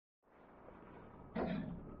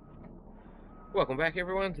Welcome back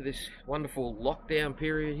everyone to this wonderful lockdown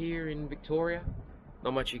period here in Victoria.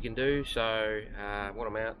 Not much you can do, so what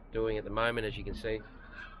I'm out doing at the moment, as you can see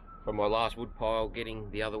from my last wood pile getting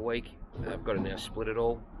the other week, I've got to now split it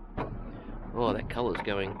all. Oh, that colour's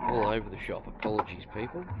going all over the shop. Apologies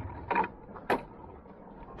people.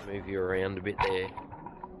 Move you around a bit there.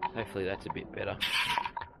 Hopefully that's a bit better.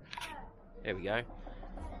 There we go.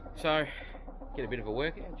 So, get a bit of a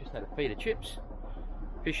workout. Just had a feed of chips,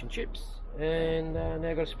 fish and chips, and now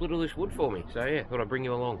I've got to split all this wood for me. So yeah, thought I'd bring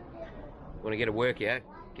you along. Want to get a workout,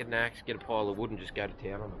 get an axe, get a pile of wood and just go to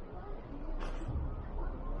town on it.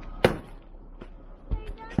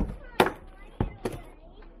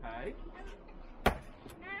 Hey?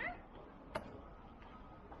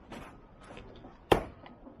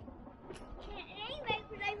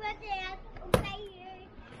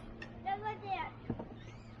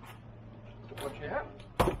 Watch out.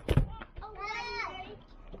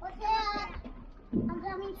 I'm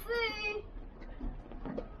coming through.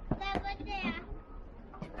 Over there.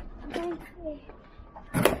 I'm going through.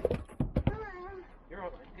 You're all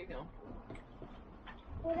right, keep going.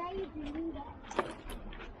 What are you doing there?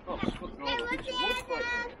 Oh, just looking all the bits of wood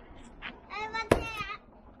floating. Over there.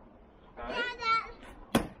 Hey?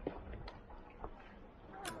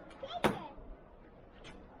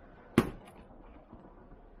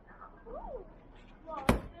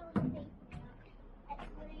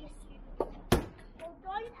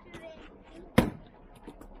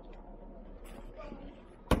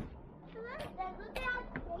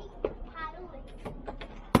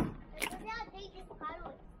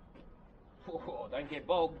 Oh, don't get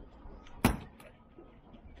bogged.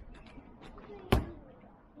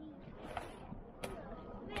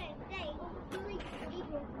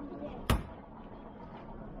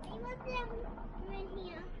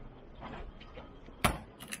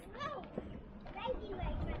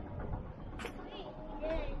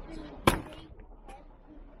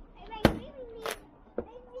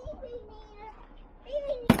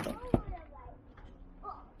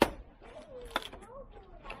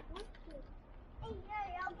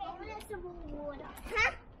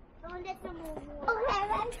 Huh? Okay,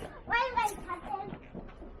 wait, cousin.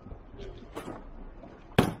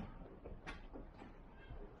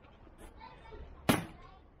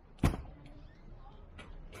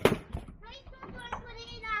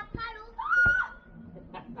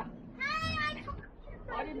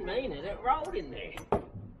 I didn't mean it, it rolled in there.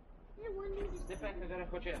 Step back, I gotta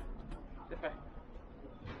watch out. Step back.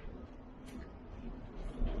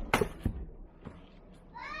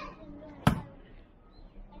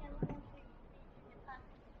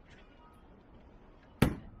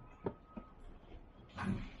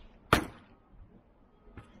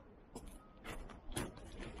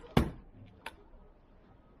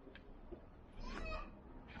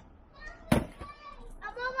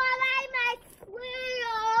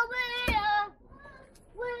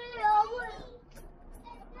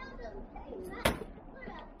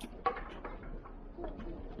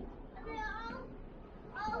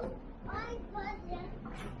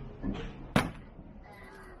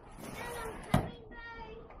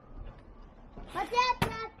 My dad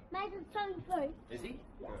made us something food. Is he?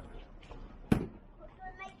 Daddy,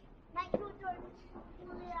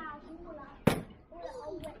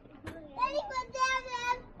 but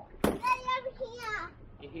Daddy over here.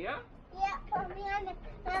 You here? Yeah, put me on the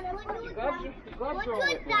Your gloves are all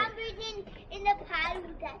wet. numbers in the pile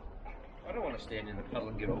with that. I don't want to stand in the puddle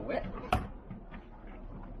and get all wet. Oh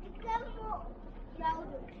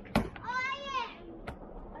yeah.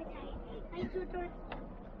 Okay.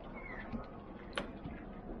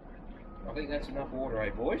 I think that's enough water, eh,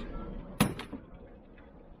 boys?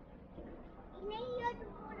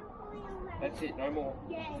 That's it, no more.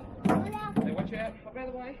 Yeah. Hey, watch out. Up out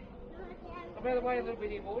of the way. Up out of the way a little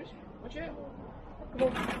bit here, boys. Watch out. Come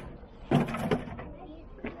on.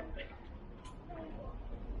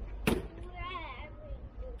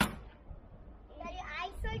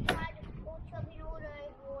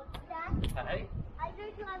 Hey,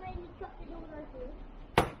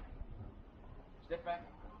 step back.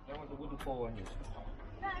 Don't want the wood to fall on you. Up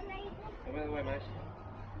out of the way, mate.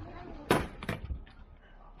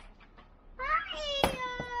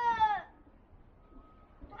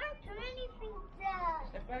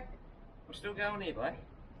 Step back. We're still going here, Blake.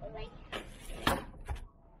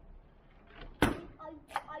 I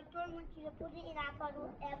don't want you to put it in our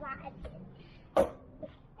bottle ever again. Like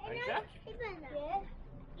that? Yeah.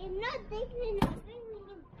 It's not deep enough. We need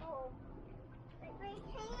to go. But we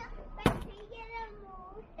can't get a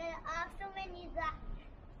move. Then after when is that?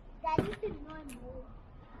 Daddy can not move.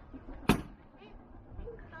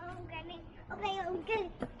 I'm getting. Okay, I'm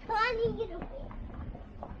getting. Trying to get away.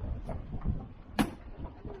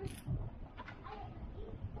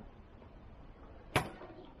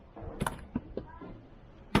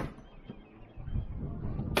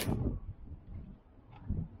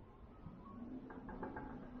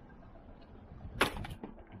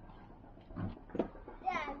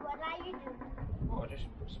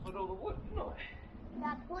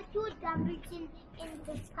 cucumbers in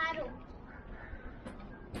the puddle.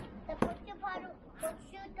 So put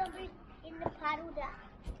cucumbers in the puddle there.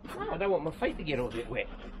 No, I don't want my feet to get all a bit wet.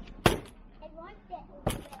 They won't get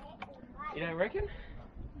wet. You don't reckon?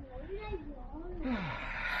 No, they won't.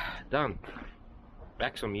 Done.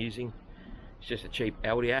 Axe I'm using. It's just a cheap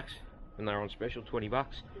Aldi axe when they're on special, 20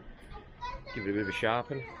 bucks. Give it a bit of a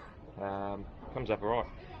sharpen. Comes up alright.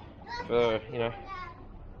 You know,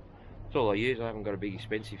 it's all I use. I haven't got a big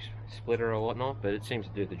expensive splitter or whatnot, but it seems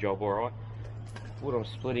to do the job alright. What I'm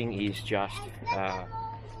splitting is just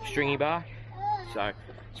stringy bark, so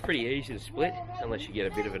it's pretty easy to split unless you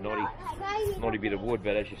get a bit of a knotty bit of wood,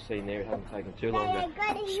 but as you've seen there, it hasn't taken too long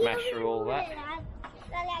to smash through all that.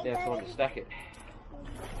 Now it's time to stack it.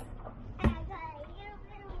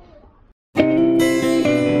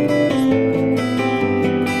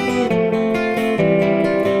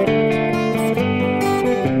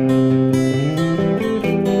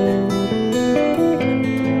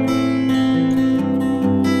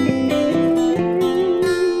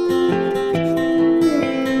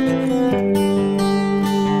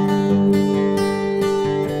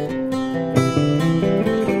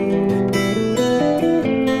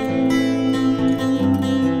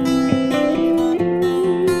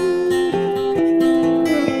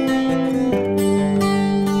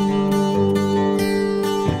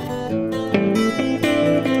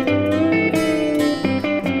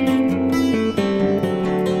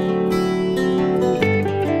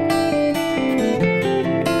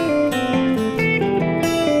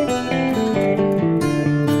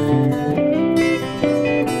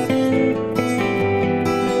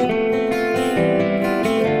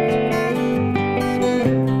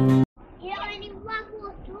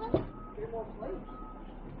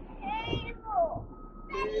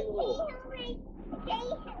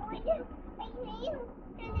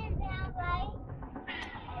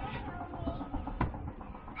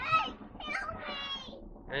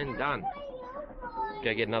 And done.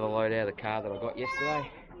 Go get another load out of the car that I got yesterday.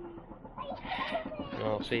 And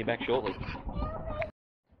I'll see you back shortly.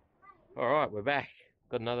 Alright, we're back.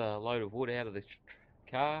 Got another load of wood out of the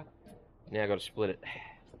car. Now I've got to split it.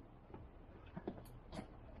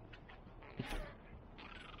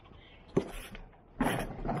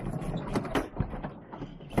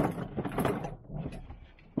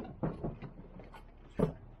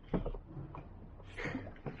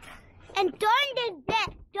 And don't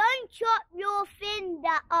chop your finger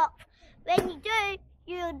off. When you do,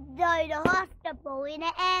 you'll go to hospital in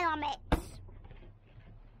an animal.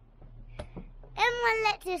 Everyone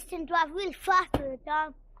lets this thing drive really fast all the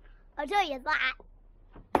time. I'll tell you that.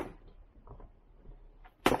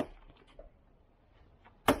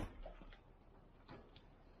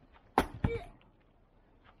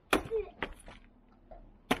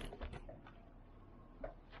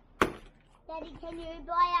 Daddy, can you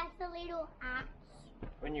buy us a little axe?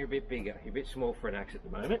 When you're a bit bigger, you're a bit small for an axe at the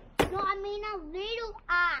moment. No, I mean a little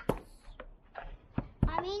axe.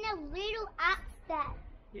 I mean a little axe, Dad.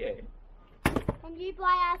 Yeah. Can you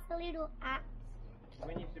buy us a little axe?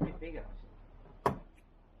 When you're a bit bigger.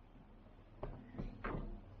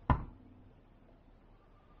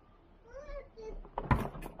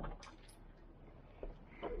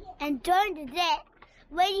 And don't do that.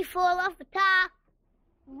 When you fall off the car,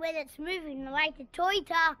 when it's moving like a toy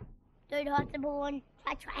car, do the hospital and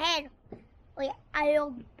touch your head or your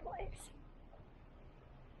elbows.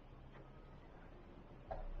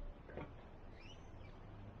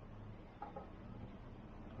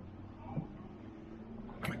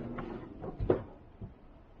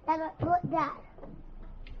 Look, Dad.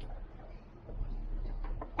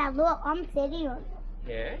 Dad, look, I'm sitting on it.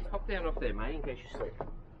 Yeah, hop down off there, mate, in case you slip.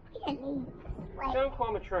 Yeah, no. Don't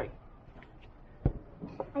climb a tree.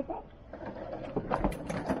 Okay.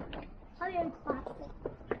 I'll go climb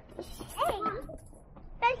it. Hey!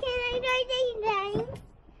 But can I go see Shane?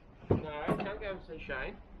 No, can't go and see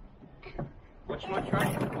Shane. Watch my tray.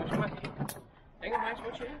 Watch my... Hang on, mate,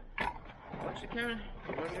 watch it. Watch the camera.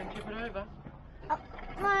 I'm going to tip it over. Oh,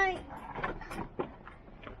 my...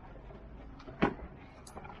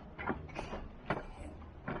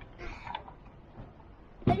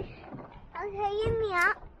 Okay, give me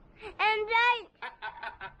up. And then...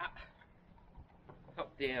 Hop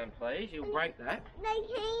down, please. You'll break that. They can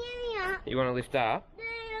give me up. You want to lift up?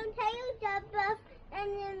 Then take your job off and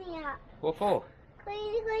give me up. What for?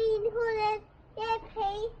 Clean for this. Yes,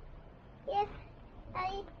 please. Yes.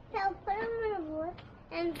 I shall put them on the board.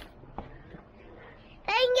 And...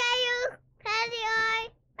 Thank you. Catty eye.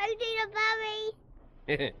 I see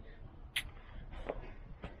the baby.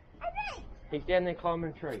 He's down there climbing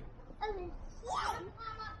a tree. Oh,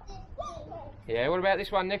 Yeah, what about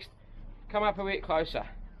this one next Come up a bit closer.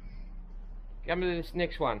 Come to this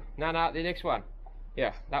next one. No, the next one.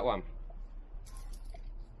 Yeah, that one.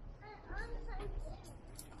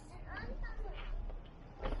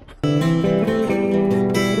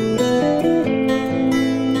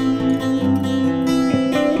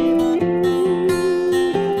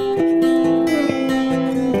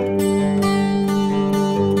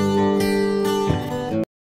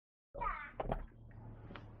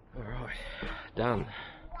 Alright, done.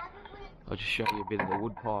 I'll just show you a bit of the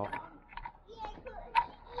wood pile.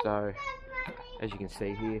 So, as you can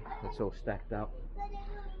see here, it's all stacked up.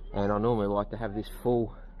 And I normally like to have this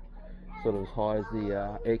full, sort of as high as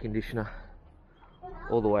the air conditioner,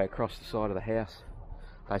 all the way across the side of the house.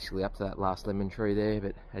 Basically up to that last lemon tree there,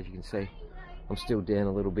 but as you can see, I'm still down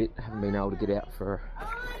a little bit. Haven't been able to get out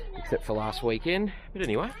except for last weekend. But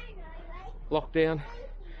anyway, lockdown,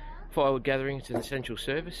 firewood gathering, it's an essential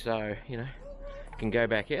service, so, you know, can go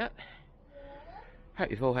back out. Hope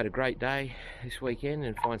you've all had a great day this weekend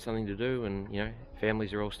and find something to do, and, you know,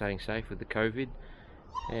 families are all staying safe with the COVID.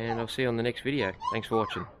 And I'll see you on the next video. Thanks for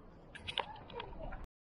watching.